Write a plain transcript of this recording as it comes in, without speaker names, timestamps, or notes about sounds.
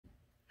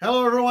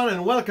Hello everyone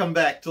and welcome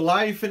back to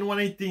Life in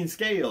 1/18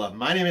 Scale.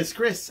 My name is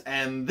Chris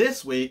and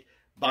this week,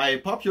 by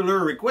popular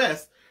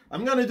request,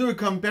 I'm gonna do a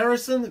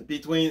comparison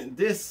between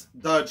this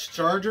Dodge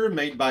Charger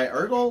made by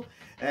Ertl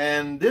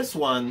and this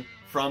one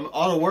from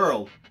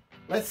Autoworld.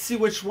 Let's see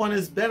which one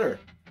is better.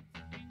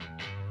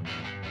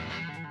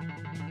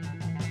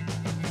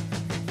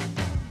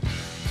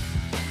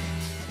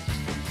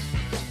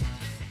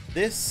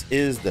 This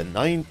is the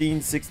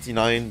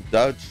 1969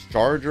 Dodge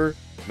Charger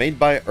made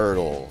by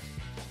Ertl.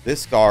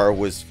 This car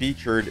was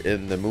featured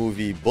in the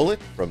movie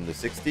Bullitt from the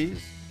 60s,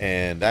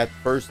 and at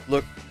first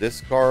look, this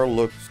car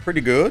looks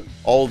pretty good,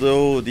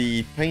 although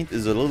the paint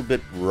is a little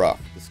bit rough.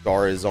 This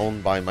car is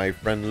owned by my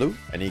friend Lou,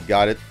 and he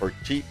got it for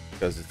cheap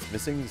because it's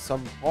missing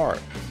some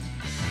parts.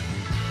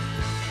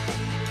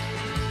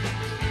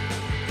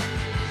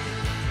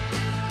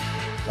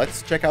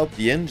 Let's check out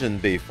the engine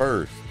bay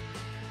first.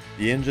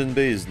 The engine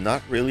bay is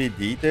not really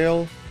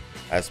detailed,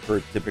 as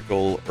per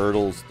typical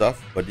Ertl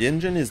stuff, but the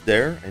engine is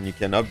there and you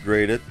can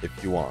upgrade it if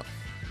you want.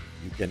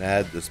 You can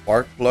add the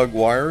spark plug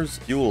wires,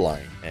 fuel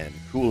line, and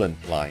coolant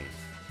line.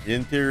 The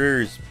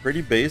interior is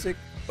pretty basic,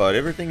 but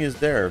everything is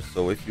there,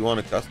 so if you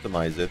want to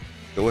customize it,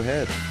 go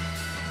ahead.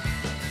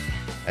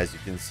 As you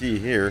can see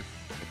here,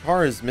 the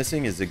car is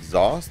missing its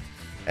exhaust,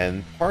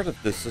 and part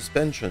of the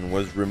suspension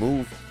was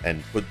removed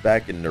and put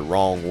back in the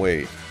wrong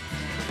way.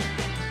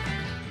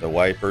 The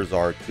wipers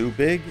are too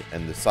big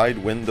and the side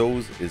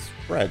windows is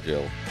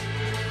fragile.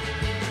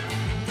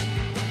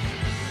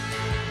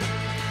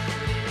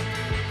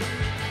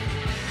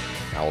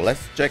 Now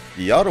let's check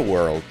the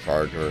Autoworld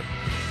Charger.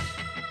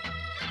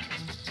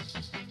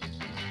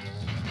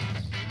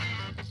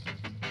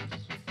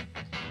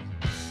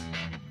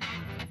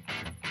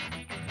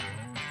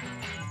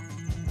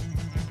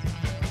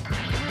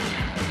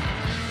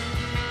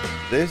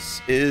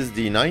 This is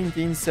the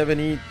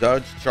 1970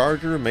 Dodge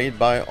Charger made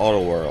by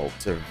Autoworld.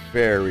 It's a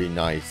very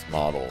nice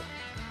model.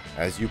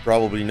 As you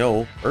probably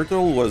know,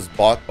 Ertl was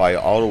bought by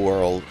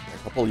Autoworld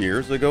a couple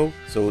years ago,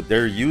 so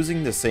they're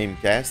using the same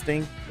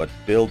casting but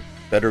build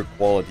better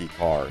quality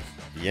cars.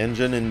 The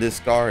engine in this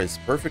car is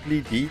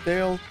perfectly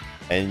detailed,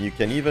 and you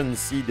can even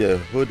see the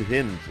hood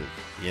hinges.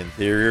 The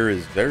interior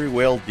is very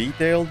well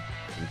detailed,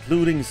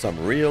 including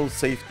some real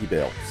safety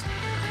belts.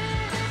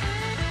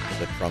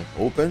 The trunk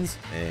opens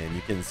and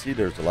you can see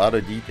there's a lot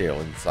of detail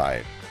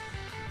inside,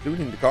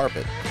 including the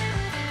carpet.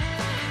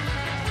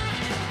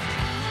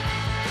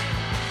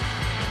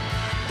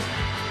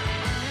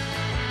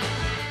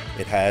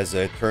 It has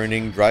a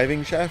turning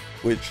driving shaft,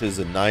 which is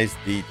a nice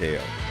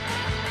detail.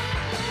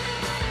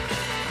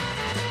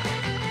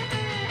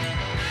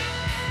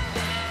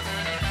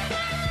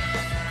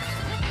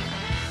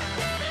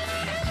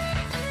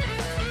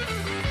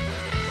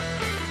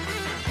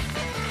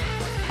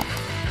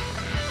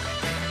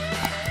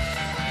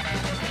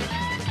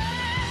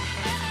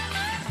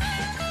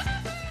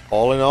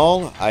 All in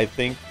all, I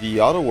think the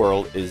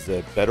Autoworld is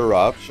a better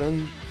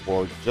option.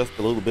 For just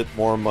a little bit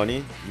more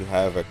money, you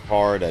have a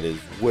car that is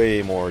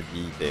way more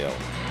detailed.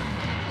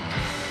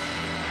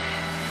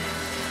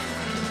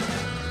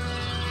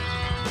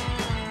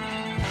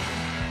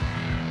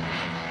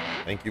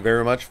 Thank you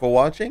very much for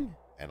watching,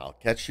 and I'll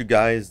catch you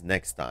guys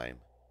next time.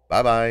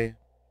 Bye bye.